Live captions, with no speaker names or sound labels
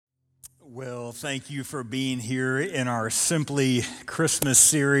Well, thank you for being here in our Simply Christmas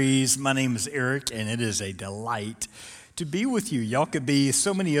series. My name is Eric, and it is a delight to be with you. Y'all could be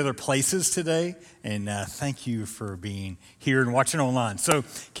so many other places today, and thank you for being here and watching online. So,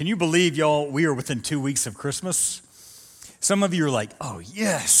 can you believe, y'all, we are within 2 weeks of Christmas? Some of you are like, oh,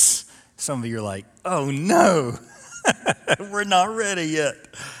 yes. Some of you are like, oh, no. We're not ready yet.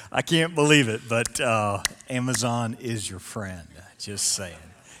 I can't believe it, but Amazon is your friend. Just saying.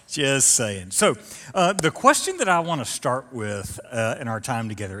 Just saying. So the question that I want to start with in our time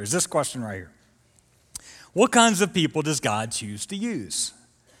together is this question right here. What kinds of people does God choose to use?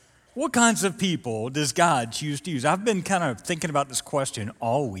 What kinds of people does God choose to use? I've been kind of thinking about this question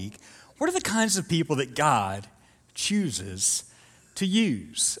all week. What are the kinds of people that God chooses to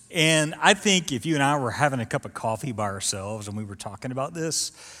use? And I think if you and I were having a cup of coffee by ourselves and we were talking about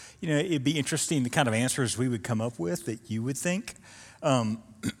this, you know, it'd be interesting the kind of answers we would come up with that you would think.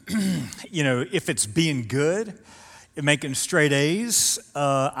 You know, if it's being good, making straight A's,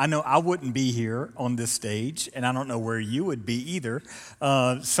 I know I wouldn't be here on this stage, and I don't know where you would be either.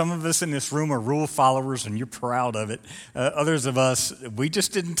 Some of us in this room are rule followers, and you're proud of it. Others of us, we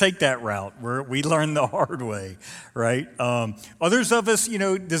just didn't take that route. We learned the hard way, right? Others of us, you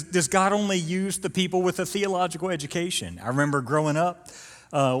know, does God only use the people with a theological education? I remember growing up,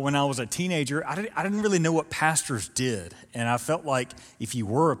 when I was a teenager, I didn't really know what pastors did. And I felt like if you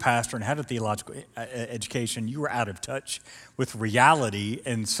were a pastor and had a theological education, you were out of touch with reality.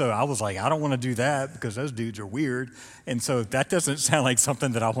 And so I was like, I don't want to do that because those dudes are weird. And so that doesn't sound like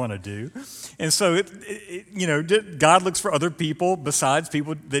something that I want to do. And so, you know, God looks for other people besides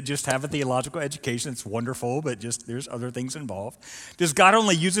people that just have a theological education. It's wonderful, but just there's other things involved. Does God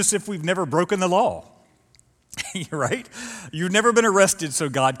only use us if we've never broken the law? Right? You've never been arrested, so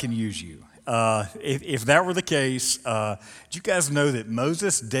God can use you. If that were the case, do you guys know that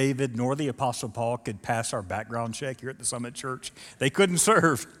Moses, David, nor the Apostle Paul could pass our background check here at the Summit Church? They couldn't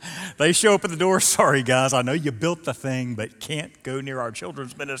serve. They show up at the door, sorry guys, I know you built the thing, but can't go near our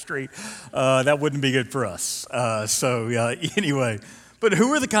children's ministry. That wouldn't be good for us. Anyway. But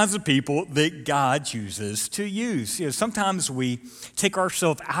who are the kinds of people that God chooses to use? You know, sometimes we take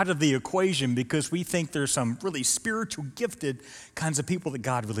ourselves out of the equation because we think there's some really spiritual, gifted kinds of people that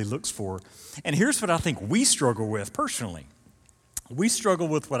God really looks for. And here's what I think we struggle with personally. We struggle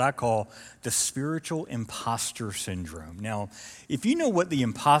with what I call the spiritual imposter syndrome. Now, if you know what the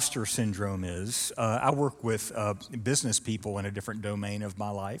imposter syndrome is, I work with business people in a different domain of my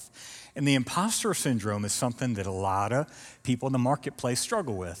life. And the imposter syndrome is something that a lot of people in the marketplace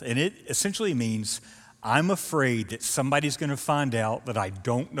struggle with. And it essentially means I'm afraid that somebody's going to find out that I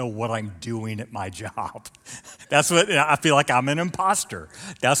don't know what I'm doing at my job. That's what I feel like I'm an imposter.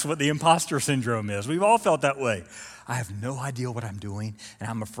 That's what the imposter syndrome is. We've all felt that way. I have no idea what I'm doing, and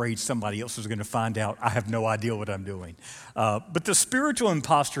I'm afraid somebody else is going to find out I have no idea what I'm doing. But the spiritual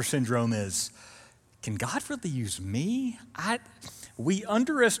imposter syndrome is, can God really use me? We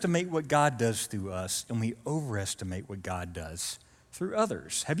underestimate what God does through us, and we overestimate what God does through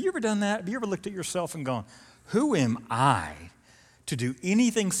others. Have you ever done that? Have you ever looked at yourself and gone, who am I to do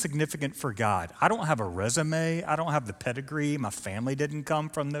anything significant for God? I don't have a resume. I don't have the pedigree. My family didn't come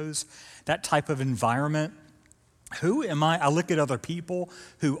from that type of environment. Who am I? I look at other people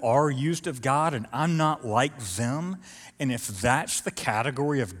who are used of God, and I'm not like them. And if that's the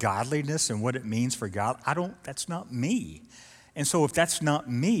category of godliness and what it means for God, that's not me. And so if that's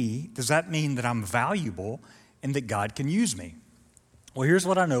not me, does that mean that I'm valuable and that God can use me? Well, here's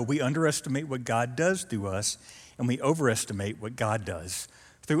what I know. We underestimate what God does through us, and we overestimate what God does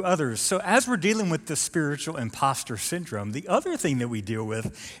through others. So as we're dealing with the spiritual imposter syndrome, the other thing that we deal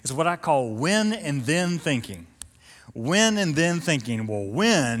with is what I call when and then thinking. When and then thinking, well,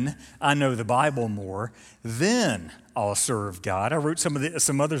 when I know the Bible more, then I'll serve God. I wrote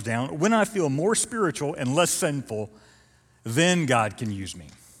some others down. When I feel more spiritual and less sinful, then God can use me.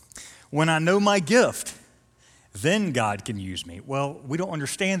 When I know my gift, then God can use me. Well, we don't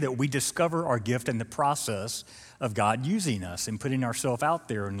understand that we discover our gift in the process of God using us and putting ourselves out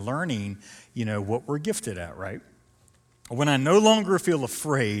there and learning, you know, what we're gifted at, right? When I no longer feel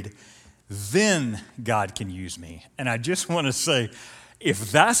afraid, then God can use me. And I just want to say,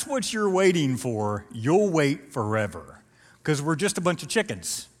 if that's what you're waiting for, you'll wait forever. Because we're just a bunch of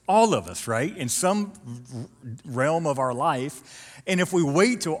chickens, all of us, right? In some realm of our life. And if we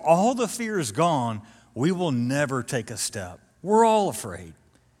wait till all the fear is gone, we will never take a step. We're all afraid.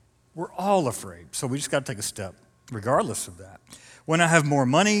 We're all afraid. So we just got to take a step, regardless of that. When I have more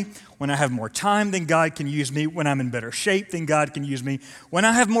money, when I have more time, then God can use me. When I'm in better shape, then God can use me. When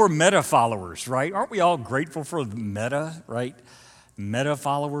I have more meta followers, right? Aren't we all grateful for the meta, right? Meta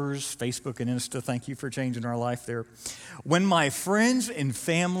followers, Facebook and Insta, thank you for changing our life there. When my friends and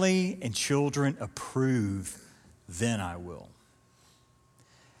family and children approve, then I will.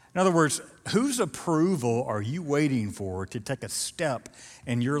 In other words, whose approval are you waiting for to take a step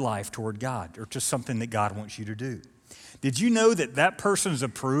in your life toward God or to something that God wants you to do? Did you know that that person's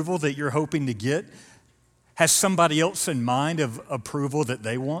approval that you're hoping to get has somebody else in mind of approval that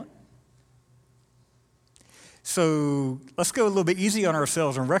they want? So let's go a little bit easy on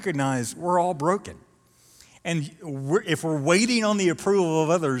ourselves and recognize we're all broken. And if we're waiting on the approval of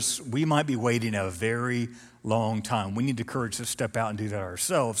others, we might be waiting a very long time. We need the courage to step out and do that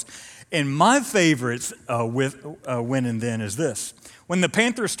ourselves. And my favorites with win and then is this. When the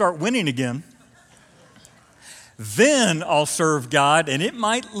Panthers start winning again, then I'll serve God, and it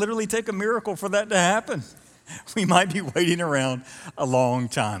might literally take a miracle for that to happen. We might be waiting around a long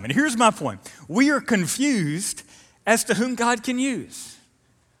time. And here's my point. We are confused as to whom God can use.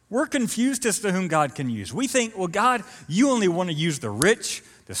 We're confused as to whom God can use. We think, well, God, you only want to use the rich,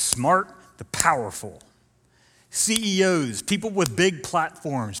 the smart, the powerful. CEOs, people with big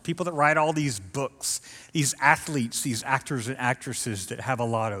platforms, people that write all these books, these athletes, these actors and actresses that have a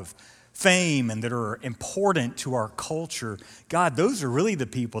lot of fame and that are important to our culture. God, those are really the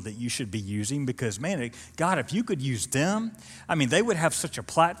people that you should be using because, man, God, if you could use them, I mean, they would have such a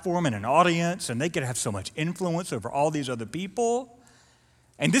platform and an audience and they could have so much influence over all these other people.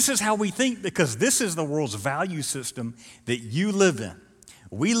 And this is how we think because this is the world's value system that you live in.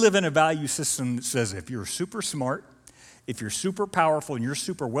 We live in a value system that says if you're super smart, if you're super powerful and you're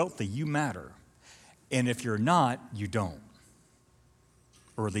super wealthy, you matter. And if you're not, you don't.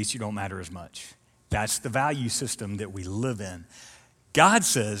 Or at least you don't matter as much. That's the value system that we live in. God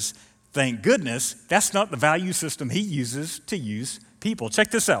says, thank goodness, that's not the value system he uses to use people.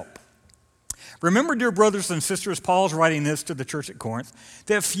 Check this out. Remember, dear brothers and sisters, Paul's writing this to the church at Corinth,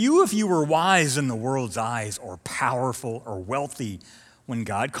 that few of you were wise in the world's eyes or powerful or wealthy when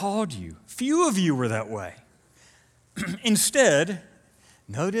God called you. Few of you were that way. Instead,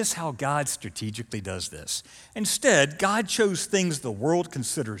 notice how God strategically does this. Instead, God chose things the world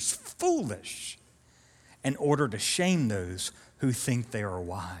considers foolish in order to shame those who think they are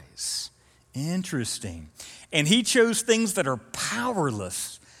wise. Interesting. And he chose things that are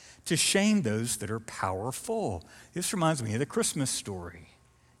powerless to shame those that are powerful. This reminds me of the Christmas story.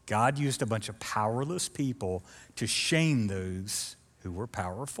 God used a bunch of powerless people to shame those who were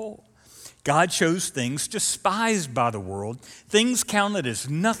powerful. God chose things despised by the world, things counted as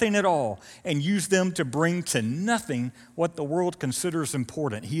nothing at all, and used them to bring to nothing what the world considers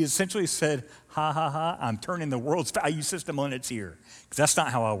important. He essentially said, ha, ha, ha, I'm turning the world's value system on its ear, because that's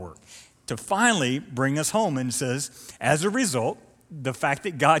not how I work. To finally bring us home and says, as a result, the fact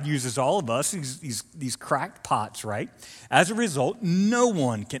that God uses all of us, these cracked pots, right? As a result, no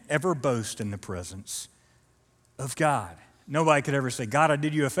one can ever boast in the presence of God. Nobody could ever say, God, I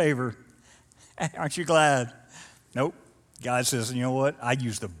did you a favor. Aren't you glad? Nope. God says, you know what? I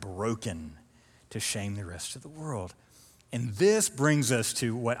use the broken to shame the rest of the world. And this brings us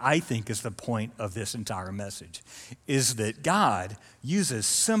to what I think is the point of this entire message, is that God uses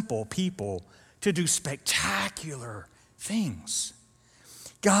simple people to do spectacular things.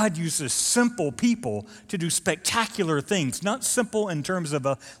 God uses simple people to do spectacular things, not simple in terms of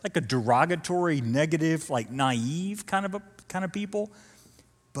a derogatory, negative, like naive kind of people,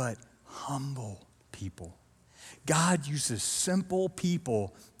 but humble people. God uses simple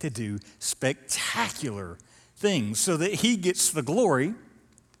people to do spectacular things so that he gets the glory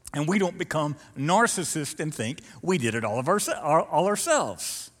and we don't become narcissists and think we did it all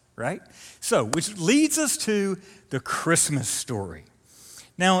ourselves, right? So, which leads us to the Christmas story.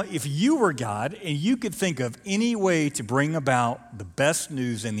 Now, if you were God and you could think of any way to bring about the best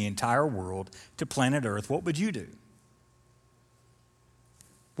news in the entire world to planet Earth, what would you do?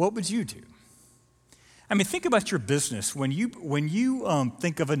 What would you do? I mean, think about your business. When you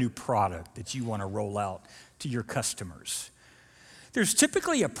think of a new product that you want to roll out to your customers, there's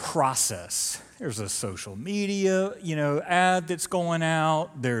typically a process. There's a social media, ad that's going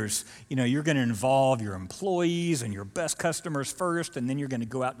out. There's, you're going to involve your employees and your best customers first, and then you're going to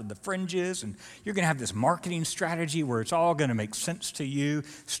go out to the fringes, and you're going to have this marketing strategy where it's all going to make sense to you.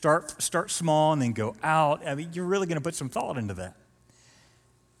 Start small and then go out. I mean, you're really going to put some thought into that.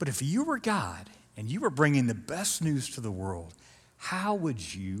 But if you were God and you were bringing the best news to the world, how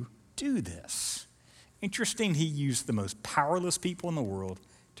would you do this? Interesting, he used the most powerless people in the world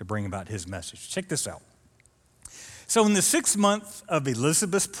to bring about his message. Check this out. So in the 6th month of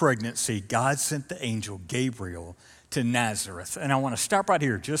Elizabeth's pregnancy, God sent the angel Gabriel to Nazareth. And I want to stop right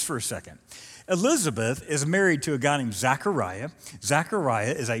here just for a second. Elizabeth is married to a guy named Zachariah.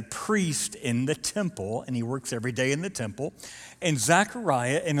 Zachariah is a priest in the temple, and he works every day in the temple. And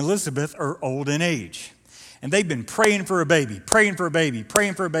Zachariah and Elizabeth are old in age. And they've been praying for a baby, praying for a baby,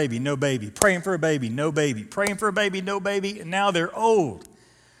 praying for a baby, no baby, praying for a baby, no baby, praying for a baby, no baby. And now they're old,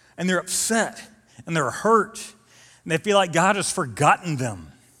 and they're upset, and they're hurt, and they feel like God has forgotten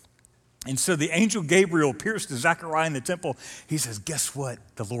them. And so the angel Gabriel appears to Zechariah in the temple. He says, guess what?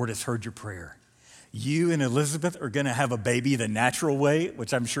 The Lord has heard your prayer. You and Elizabeth are going to have a baby the natural way,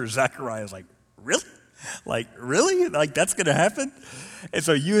 which I'm sure Zechariah is like, really? Really? Like, that's going to happen? And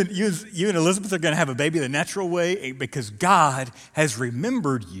so you and Elizabeth are going to have a baby the natural way because God has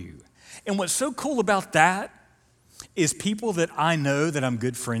remembered you. And what's so cool about that is people that I know that I'm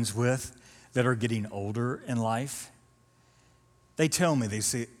good friends with that are getting older in life, they tell me, they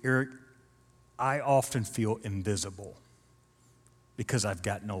say, Eric, I often feel invisible because I've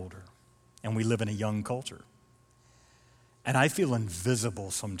gotten older and we live in a young culture. And I feel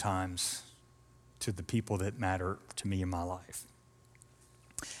invisible sometimes to the people that matter to me in my life.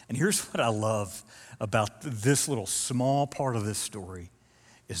 And here's what I love about this little small part of this story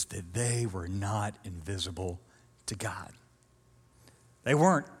is that they were not invisible to God. They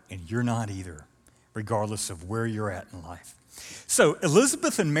weren't, and you're not either, regardless of where you're at in life. So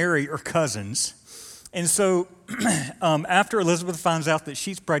Elizabeth and Mary are cousins. And so after Elizabeth finds out that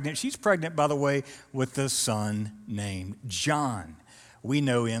she's pregnant, by the way, with a son named John. We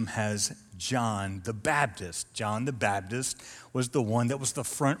know him as John the Baptist. John the Baptist was the one that was the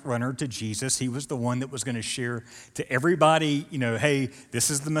front runner to Jesus. He was the one that was going to share to everybody, hey, this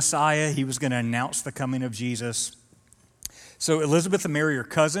is the Messiah. He was going to announce the coming of Jesus. So Elizabeth and Mary are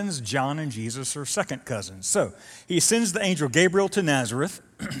cousins. John and Jesus are second cousins. So he sends the angel Gabriel to Nazareth.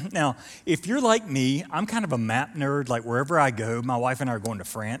 Now, if you're like me, I'm kind of a map nerd. Like wherever I go, my wife and I are going to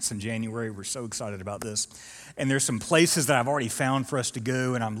France in January. We're so excited about this. And there's some places that I've already found for us to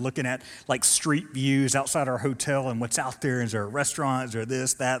go. And I'm looking at like street views outside our hotel and what's out there. Is there a restaurant? Is there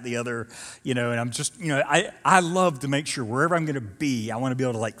this, that, the other? And I'm just, I love to make sure wherever I'm going to be, I want to be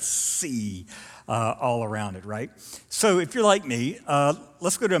able to like see all around it, right? So if you're like me,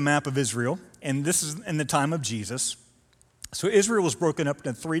 let's go to a map of Israel, and this is in the time of Jesus. So Israel was broken up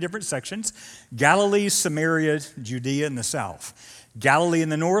into three different sections: Galilee, Samaria, Judea in the south. Galilee in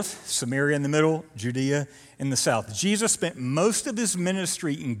the north, Samaria in the middle, Judea in the south. Jesus spent most of his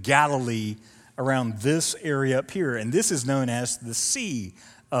ministry in Galilee around this area up here, and this is known as the Sea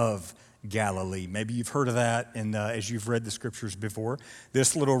of Galilee. Maybe you've heard of that and as you've read the scriptures before.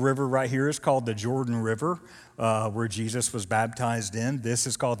 This little river right here is called the Jordan River, where Jesus was baptized in. This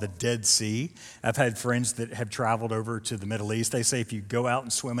is called the Dead Sea. I've had friends that have traveled over to the Middle East. They say if you go out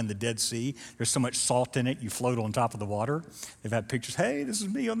and swim in the Dead Sea, there's so much salt in it, you float on top of the water. They've had pictures, hey, this is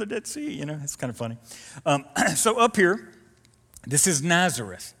me on the Dead Sea. It's kind of funny. So up here, this is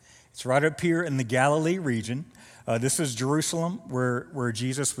Nazareth. It's right up here in the Galilee region. This is Jerusalem, where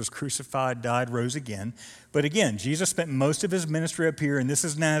Jesus was crucified, died, rose again. But again, Jesus spent most of his ministry up here, and this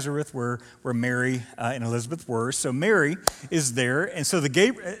is Nazareth, where Mary and Elizabeth were. So Mary is there, and so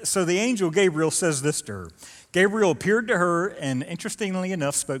the angel Gabriel says this to her. Gabriel appeared to her, and interestingly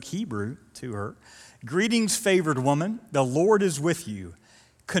enough, spoke Hebrew to her. Greetings, favored woman, the Lord is with you.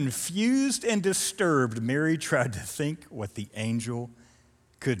 Confused and disturbed, Mary tried to think what the angel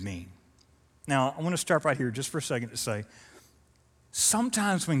could mean. Now, I want to start right here just for a second to say,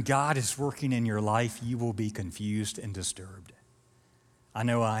 sometimes when God is working in your life, you will be confused and disturbed. I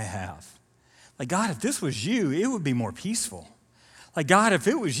know I have. Like, God, if this was you, it would be more peaceful. Like, God, if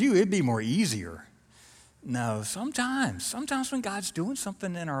it was you, it'd be more easier. No, sometimes when God's doing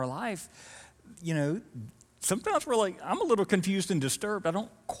something in our life, sometimes we're like, I'm a little confused and disturbed. I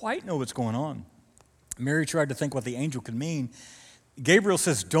don't quite know what's going on. Mary tried to think what the angel could mean. Gabriel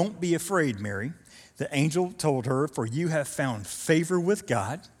says, don't be afraid, Mary. The angel told her, for you have found favor with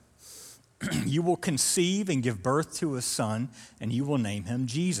God. You will conceive and give birth to a son, and you will name him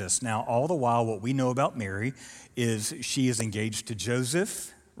Jesus. Now, all the while, what we know about Mary is she is engaged to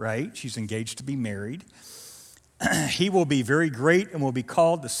Joseph, right? She's engaged to be married. He will be very great and will be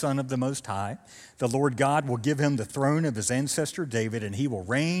called the Son of the Most High. The Lord God will give him the throne of his ancestor David, and he will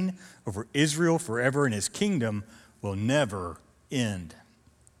reign over Israel forever, and his kingdom will never end.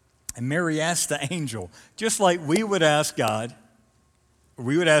 And Mary asked the angel, just like we would ask God, or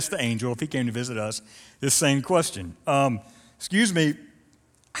we would ask the angel if he came to visit us, this same question. Excuse me,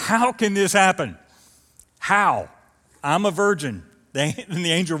 how can this happen? How? I'm a virgin. And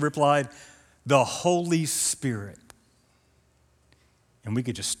the angel replied, the Holy Spirit. And we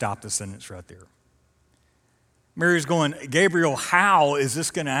could just stop the sentence right there. Mary's going, Gabriel, how is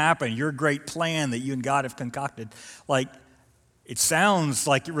this going to happen? Your great plan that you and God have concocted. Like, it sounds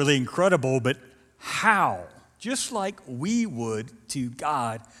like really incredible, but how? Just like we would to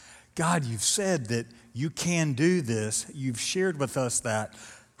God. God, you've said that you can do this. You've shared with us that.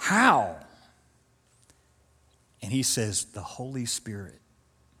 How? And he says, the Holy Spirit.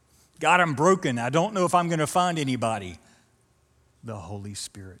 God, I'm broken. I don't know if I'm going to find anybody. The Holy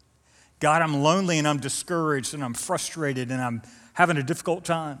Spirit. God, I'm lonely and I'm discouraged and I'm frustrated and I'm having a difficult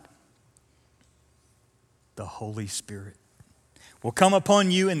time. The Holy Spirit will come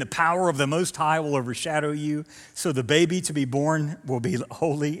upon you and the power of the Most High will overshadow you. So the baby to be born will be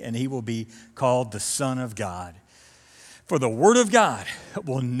holy and he will be called the Son of God. For the word of God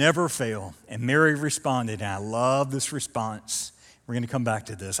will never fail. And Mary responded, and I love this response. We're going to come back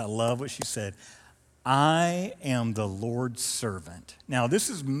to this. I love what she said. I am the Lord's servant. Now, this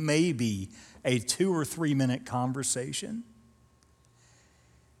is maybe a 2 or 3 minute conversation.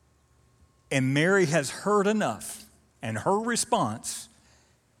 And Mary has heard enough. And her response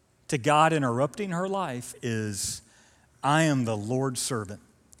to God interrupting her life is, I am the Lord's servant.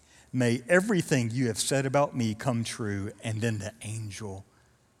 May everything you have said about me come true. And then the angel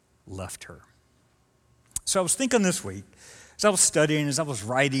left her. So I was thinking this week, as I was studying, as I was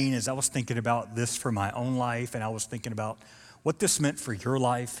writing, as I was thinking about this for my own life, and I was thinking about what this meant for your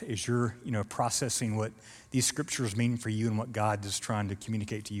life as you're, processing what these scriptures mean for you and what God is trying to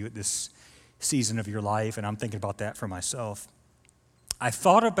communicate to you at this season of your life, and I'm thinking about that for myself. I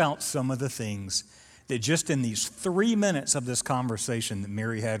thought about some of the things that just in these 3 minutes of this conversation that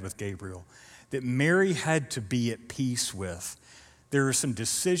Mary had with Gabriel, that Mary had to be at peace with. There are some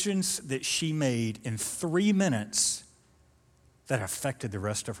decisions that she made in 3 minutes that affected the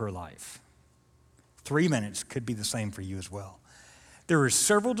rest of her life. 3 minutes could be the same for you as well. There are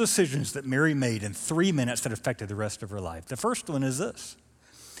several decisions that Mary made in 3 minutes that affected the rest of her life. The first one is this.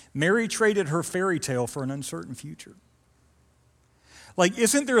 Mary traded her fairy tale for an uncertain future. Like,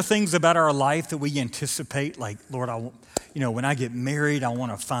 isn't there things about our life that we anticipate? Like, Lord, when I get married, I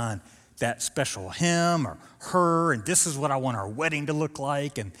want to find that special him or her, and this is what I want our wedding to look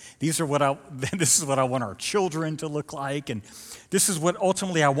like, and this is what I want our children to look like, and this is what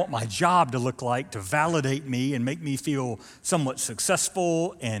ultimately I want my job to look like to validate me and make me feel somewhat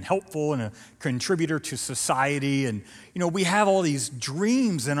successful and helpful and a contributor to society. And we have all these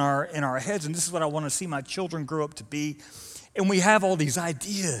dreams in our heads, and this is what I want to see my children grow up to be. And we have all these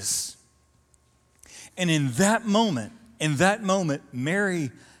ideas. And in that moment,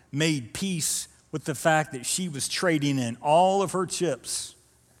 Mary made peace with the fact that she was trading in all of her chips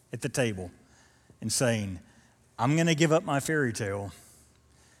at the table and saying, I'm going to give up my fairy tale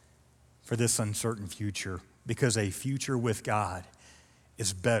for this uncertain future because a future with God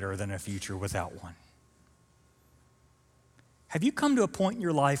is better than a future without one. Have you come to a point in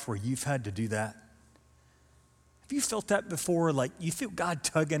your life where you've had to do that? Have you felt that before? Like you feel God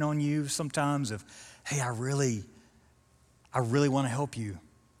tugging on you sometimes of, hey, I really want to help you.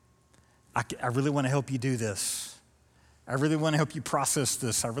 I really want to help you do this. I really want to help you process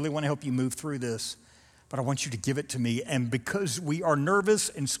this. I really want to help you move through this. But I want you to give it to me. And because we are nervous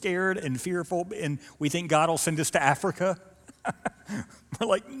and scared and fearful and we think God will send us to Africa, we're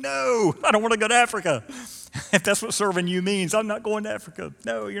like, no, I don't want to go to Africa. If that's what serving you means, I'm not going to Africa.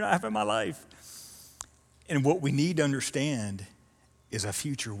 No, you're not having my life. And what we need to understand is a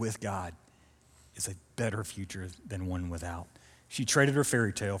future with God is a better future than one without. She traded her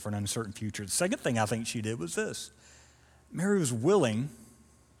fairy tale for an uncertain future. The second thing I think she did was this. Mary was willing.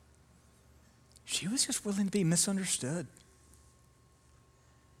 She was just willing to be misunderstood.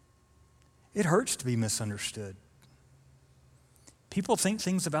 It hurts to be misunderstood. People think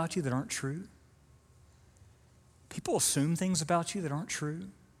things about you that aren't true. People assume things about you that aren't true.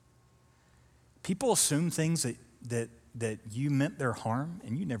 People assume things that you meant their harm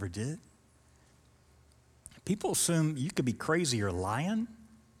and you never did. People assume you could be crazy or lying.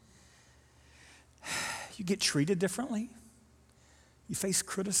 You get treated differently. You face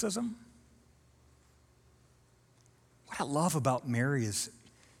criticism. What I love about Mary is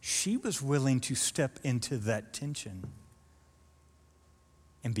she was willing to step into that tension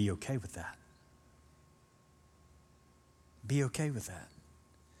and be okay with that. Be okay with that.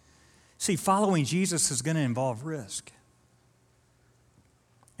 See, following Jesus is going to involve risk.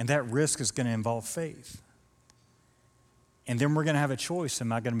 And that risk is going to involve faith. And then we're going to have a choice.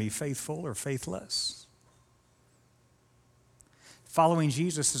 Am I going to be faithful or faithless? Following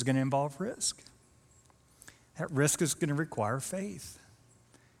Jesus is going to involve risk. That risk is going to require faith.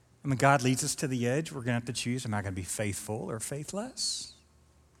 When God leads us to the edge, we're going to have to choose, am I going to be faithful or faithless?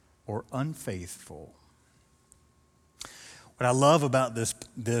 Or unfaithful? What I love about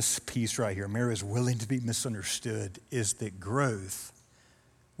this piece right here, Mary is willing to be misunderstood, is that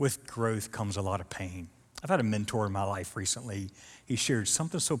with growth comes a lot of pain. I've had a mentor in my life recently. He shared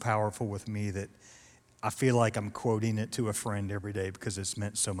something so powerful with me that I feel like I'm quoting it to a friend every day because it's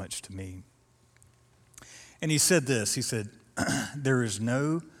meant so much to me. And he said this, he said, there is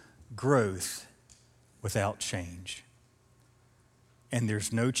no growth without change. And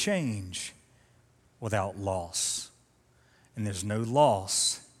there's no change without loss. And there's no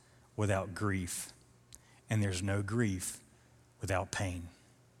loss without grief. And there's no grief without pain.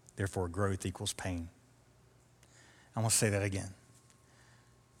 Therefore, growth equals pain. I want to say that again.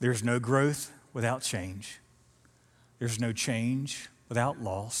 There's no growth without change. There's no change without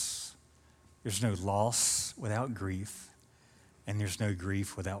loss. There's no loss without grief. And there's no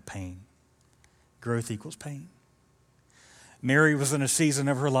grief without pain. Growth equals pain. Mary was in a season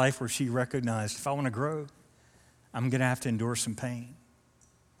of her life where she recognized, if I want to grow, I'm going to have to endure some pain.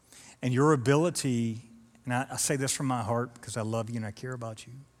 And your ability, and I say this from my heart because I love you and I care about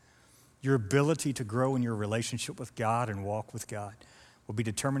you, your ability to grow in your relationship with God and walk with God will be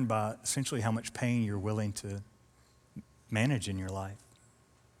determined by essentially how much pain you're willing to manage in your life.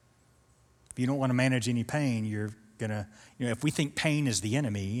 If you don't want to manage any pain, you're going to, if we think pain is the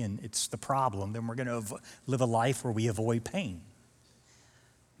enemy and it's the problem, then we're going to live a life where we avoid pain.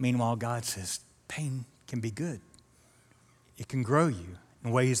 Meanwhile, God says pain can be good. It can grow you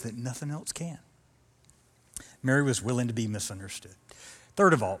in ways that nothing else can. Mary was willing to be misunderstood.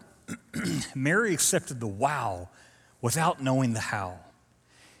 Third of all, Mary accepted the wow without knowing the how.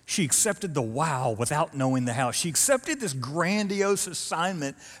 She accepted the wow without knowing the how. She accepted this grandiose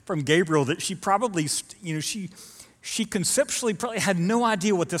assignment from Gabriel that she probably, she conceptually probably had no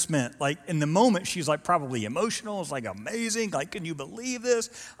idea what this meant. Like in the moment, she's like probably emotional. It's like amazing. Like, can you believe this?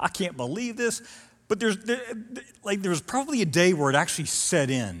 I can't believe this. But there was probably a day where it actually set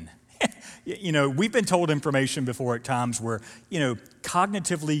in. We've been told information before at times where,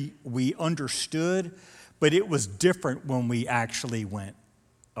 cognitively we understood, but it was different when we actually went,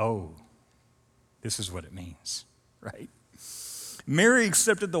 oh, this is what it means, right? Mary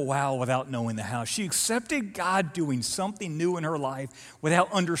accepted the wow without knowing the how. She accepted God doing something new in her life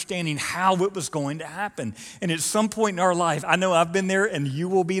without understanding how it was going to happen. And at some point in our life, I know I've been there and you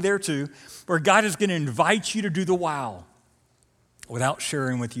will be there too, where God is going to invite you to do the wow without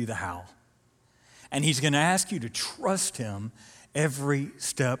sharing with you the how. And he's going to ask you to trust him every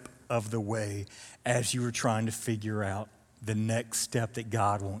step of the way as you are trying to figure out the next step that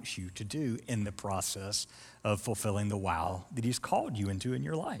God wants you to do in the process of fulfilling the wow that he's called you into in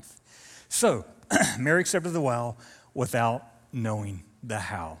your life. So, Mary accepted the wow without knowing the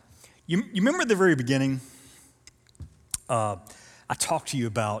how. You remember at the very beginning, I talked to you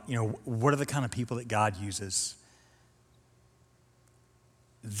about, what are the kind of people that God uses?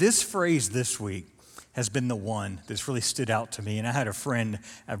 This phrase this week has been the one that's really stood out to me. And I had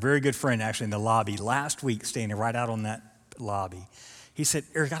a very good friend actually in the lobby last week, standing right out on that lobby. He said,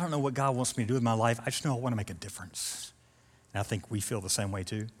 Eric, I don't know what God wants me to do with my life. I just know I want to make a difference. And I think we feel the same way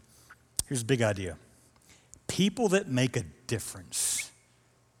too. Here's the big idea. People that make a difference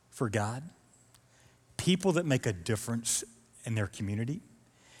for God, people that make a difference in their community,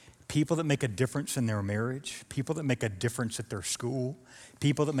 people that make a difference in their marriage, people that make a difference at their school,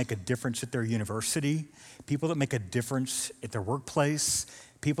 people that make a difference at their university, people that make a difference at their workplace,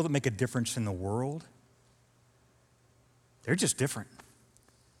 people that make a difference in the world. They're just different.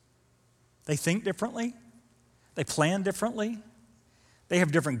 They think differently. They plan differently. They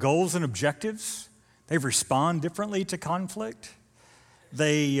have different goals and objectives. They respond differently to conflict.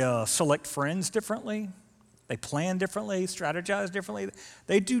 They select friends differently. They plan differently, strategize differently.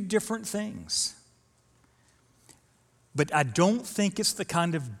 They do different things. But I don't think it's the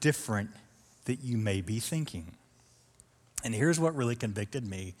kind of different that you may be thinking. And here's what really convicted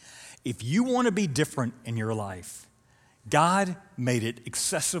me. If you want to be different in your life, God made it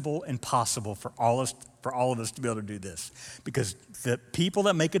accessible and possible for all of us to be able to do this, because the people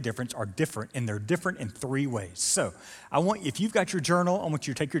that make a difference are different, and they're different in three ways. So if you've got your journal, I want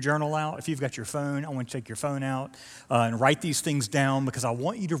you to take your journal out. If you've got your phone, I want you to take your phone out and write these things down, because I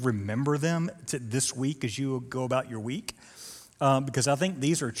want you to remember them this week as you go about your week, because I think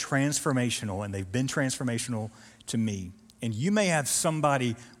these are transformational, and they've been transformational to me. And you may have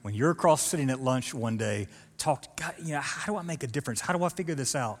somebody, when you're across sitting at lunch one day, talk, God, how do I make a difference? How do I figure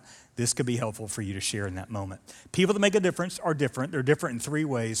this out? This could be helpful for you to share in that moment. People that make a difference are different. They're different in three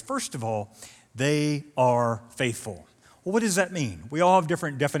ways. First of all, they are faithful. Well, what does that mean? We all have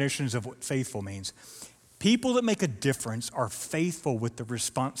different definitions of what faithful means. People that make a difference are faithful with the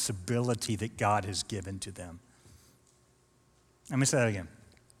responsibility that God has given to them. Let me say that again.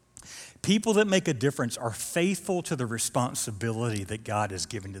 People that make a difference are faithful to the responsibility that God has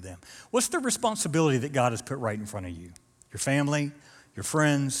given to them. What's the responsibility that God has put right in front of you? Your family, your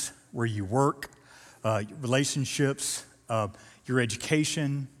friends, where you work, your relationships, your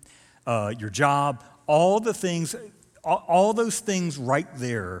education, your job, all those things right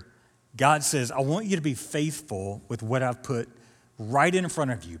there. God says, I want you to be faithful with what I've put right in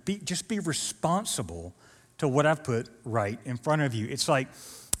front of you. Just be responsible to what I've put right in front of you. It's like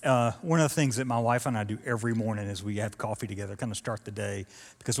one of the things that my wife and I do every morning is we have coffee together, kind of start the day.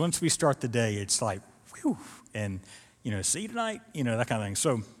 Because once we start the day, it's like, whew, and, see you tonight, that kind of thing.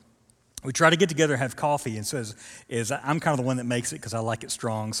 So we try to get together and have coffee. And so I'm kind of the one that makes it because I like it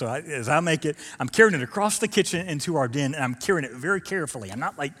strong. So as I make it, I'm carrying it across the kitchen into our den, and I'm carrying it very carefully. I'm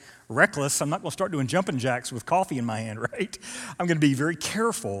not like reckless. I'm not going to start doing jumping jacks with coffee in my hand, right? I'm going to be very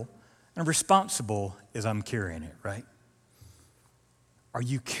careful and responsible as I'm carrying it, right? Are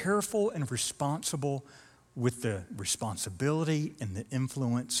you careful and responsible with the responsibility and the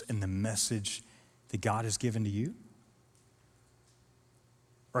influence and the message that God has given to you?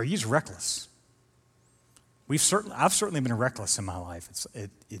 Or are you just reckless? I've certainly been reckless in my life at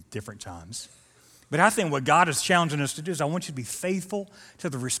different times. But I think what God is challenging us to do is I want you to be faithful to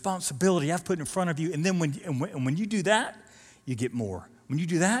the responsibility I've put in front of you. And then when you do that, you get more. When you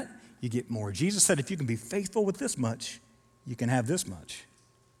do that, you get more. Jesus said, if you can be faithful with this much, you can have this much.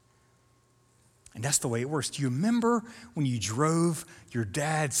 And that's the way it works. Do you remember when you drove your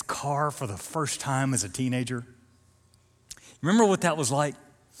dad's car for the first time as a teenager? Remember what that was like?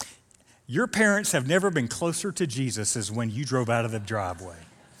 Your parents have never been closer to Jesus as when you drove out of the driveway.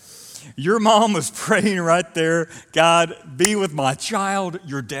 Your mom was praying right there, God, be with my child.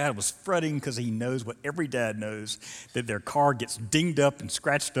 Your dad was fretting because he knows what every dad knows, that their car gets dinged up and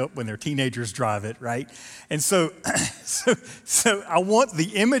scratched up when their teenagers drive it, right? And so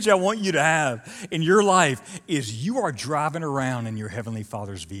the image I want you to have in your life is you are driving around in your Heavenly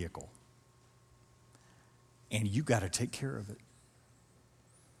Father's vehicle. And you got to take care of it.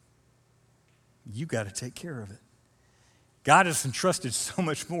 You got to take care of it. God has entrusted so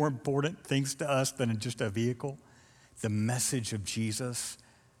much more important things to us than just a vehicle. The message of Jesus,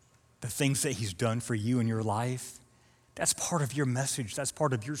 the things that he's done for you in your life, that's part of your message. That's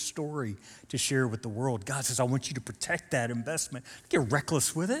part of your story to share with the world. God says, I want you to protect that investment. Don't get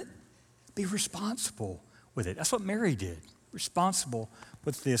reckless with it. Be responsible with it. That's what Mary did. Responsible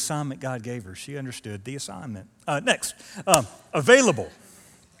with the assignment God gave her. She understood the assignment. Next, available.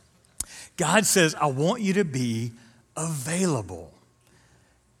 God says, I want you to be available.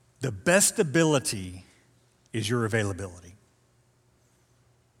 The best ability is your availability.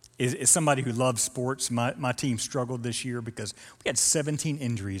 As somebody who loves sports, my team struggled this year because we had 17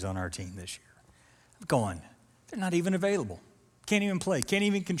 injuries on our team this year. I'm going, they're not even available. Can't even play, can't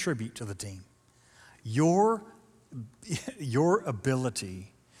even contribute to the team. Your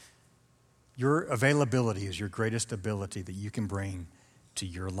ability, your availability is your greatest ability that you can bring to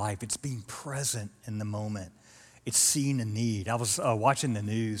your life. It's being present in the moment. It's seeing a need. I was watching the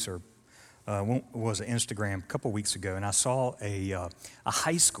news, or was it Instagram a couple weeks ago, and I saw a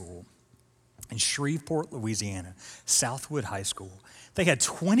high school in Shreveport, Louisiana, Southwood High School. They had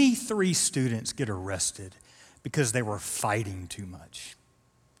 23 students get arrested because they were fighting too much.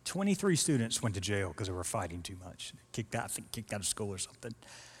 23 students went to jail because they were fighting too much. Kicked out of school or something.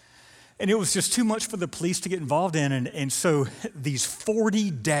 And it was just too much for the police to get involved in. And so these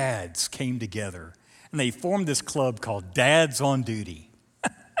 40 dads came together, and they formed this club called Dads on Duty.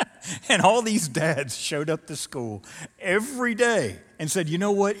 And all these dads showed up to school every day and said, you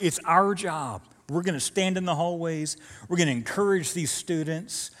know what? It's our job. We're going to stand in the hallways. We're going to encourage these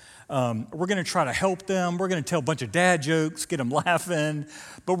students. We're going to try to help them. We're going to tell a bunch of dad jokes, get them laughing.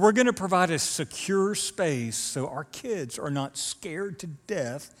 But we're going to provide a secure space so our kids are not scared to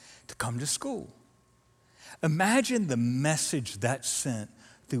death to come to school. Imagine the message that sent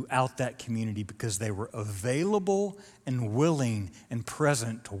throughout that community because they were available and willing and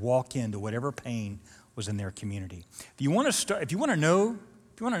present to walk into whatever pain was in their community. If you want to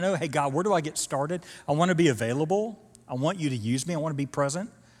know, hey God, where do I get started? I want to be available. I want you to use me. I want to be present.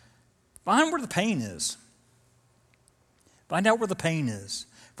 Find where the pain is. Find out where the pain is.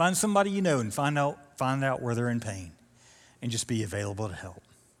 Find somebody you know and find out where they're in pain, and just be available to help.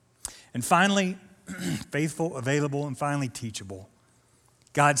 And finally, faithful, available, and finally teachable.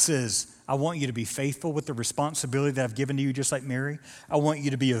 God says, I want you to be faithful with the responsibility that I've given to you, just like Mary. I want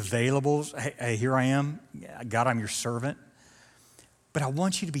you to be available. Hey, here I am. God, I'm your servant. But I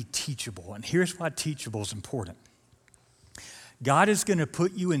want you to be teachable. And here's why teachable is important. God is going to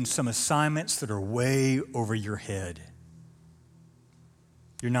put you in some assignments that are way over your head.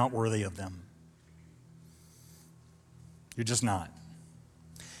 You're not worthy of them. You're just not.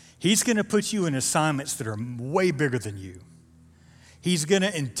 He's going to put you in assignments that are way bigger than you. He's going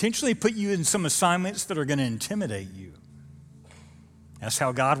to intentionally put you in some assignments that are going to intimidate you. That's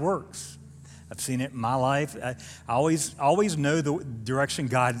how God works. I've seen it in my life. I always know the direction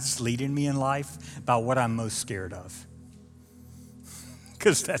God's leading me in life by what I'm most scared of.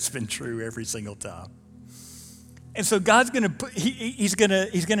 Because that's been true every single time. And so God's going to he's going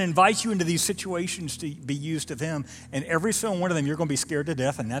to invite you into these situations to be used of him. And every single one of them, you're going to be scared to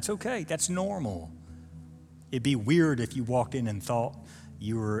death, and that's okay. That's normal. It'd be weird if you walked in and thought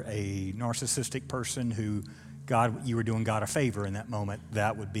you were a narcissistic person who you were doing God a favor in that moment.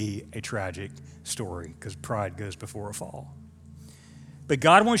 That would be a tragic story because pride goes before a fall. But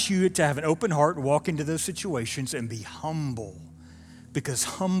God wants you to have an open heart and walk into those situations and be humble, because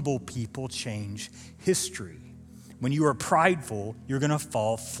humble people change history. When you are prideful, you're going to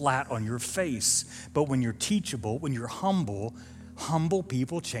fall flat on your face. But when you're teachable, when you're humble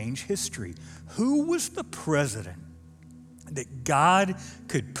people change history. Who was the president that God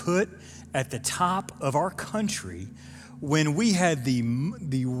could put at the top of our country when we had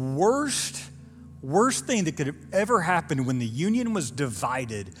the worst thing that could have ever happened when the union was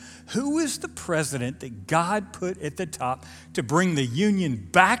divided? Who is the president that God put at the top to bring the union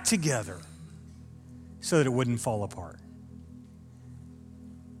back together so that it wouldn't fall apart?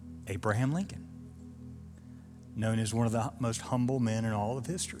 Abraham Lincoln, known as one of the most humble men in all of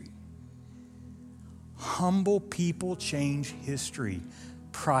history. Humble people change history.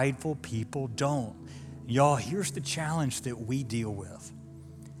 Prideful people don't. Y'all, here's the challenge that we deal with.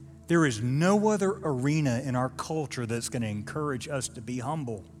 There is no other arena in our culture that's going to encourage us to be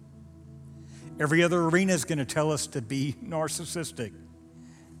humble. Every other arena is going to tell us to be narcissistic.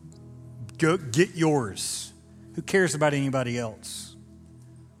 Go get yours. Who cares about anybody else?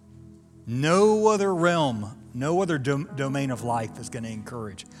 No other realm, no other domain of life is going to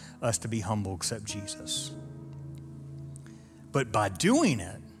encourage us to be humble except Jesus. But by doing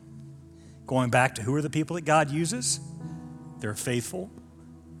it, going back to who are the people that God uses? They're faithful,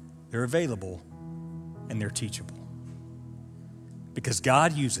 they're available, and they're teachable. Because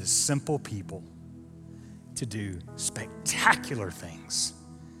God uses simple people to do spectacular things.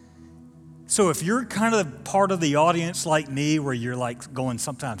 So if you're kind of part of the audience like me, where you're like going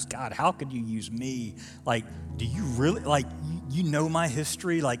sometimes, God, how could you use me? Like, do you really, like, you know my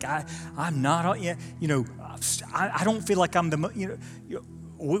history? Like, I'm not, you know, I don't feel like I'm the,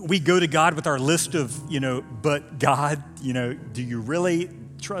 we go to God with our list of, but God, do you really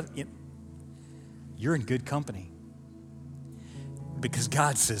trust? You're in good company. Because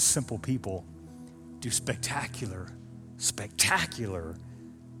God says simple people do spectacular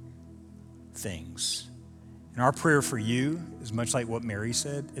things. And our prayer for you is much like what Mary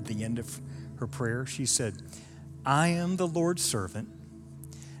said at the end of her prayer. She said, I am the Lord's servant.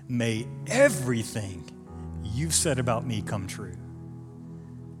 May everything you've said about me come true.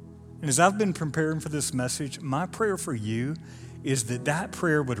 And as I've been preparing for this message, my prayer for you is that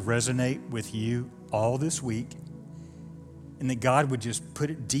prayer would resonate with you all this week, and that God would just put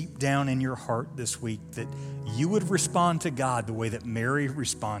it deep down in your heart this week, that you would respond to God the way that Mary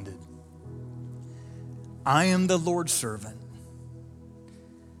responded. I am the Lord's servant.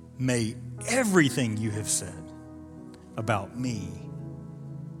 May everything you have said about me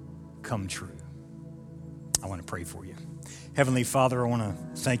come true. I want to pray for you. Heavenly Father, I want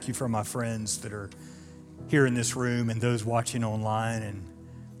to thank you for my friends that are here in this room and those watching online. And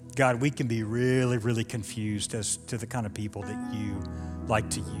God, we can be really, really confused as to the kind of people that you like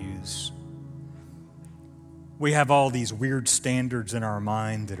to use. We have all these weird standards in our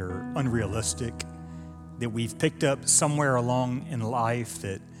mind that are unrealistic, that we've picked up somewhere along in life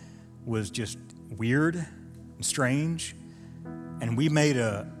that was just weird and strange. And we made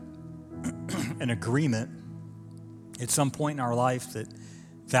an agreement at some point in our life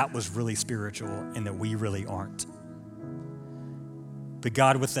that was really spiritual and that we really aren't. But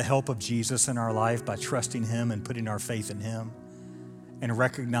God, with the help of Jesus in our life, by trusting him and putting our faith in him, and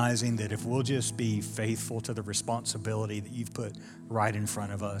recognizing that if we'll just be faithful to the responsibility that you've put right in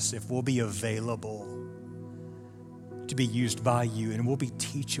front of us, if we'll be available to be used by you, and we'll be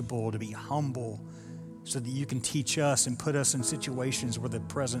teachable, to be humble, so that you can teach us and put us in situations where the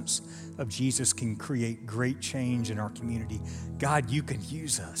presence of Jesus can create great change in our community. God, you can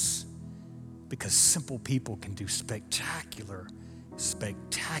use us, because simple people can do spectacular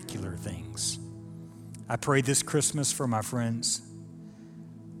things. I pray this Christmas for my friends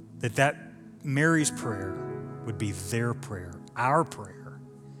that Mary's prayer would be their prayer, our prayer.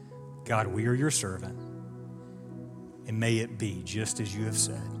 God, we are your servant, And may it be just as you have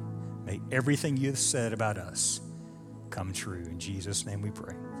said. May everything you have said about us come true. In Jesus' name we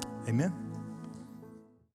pray. Amen.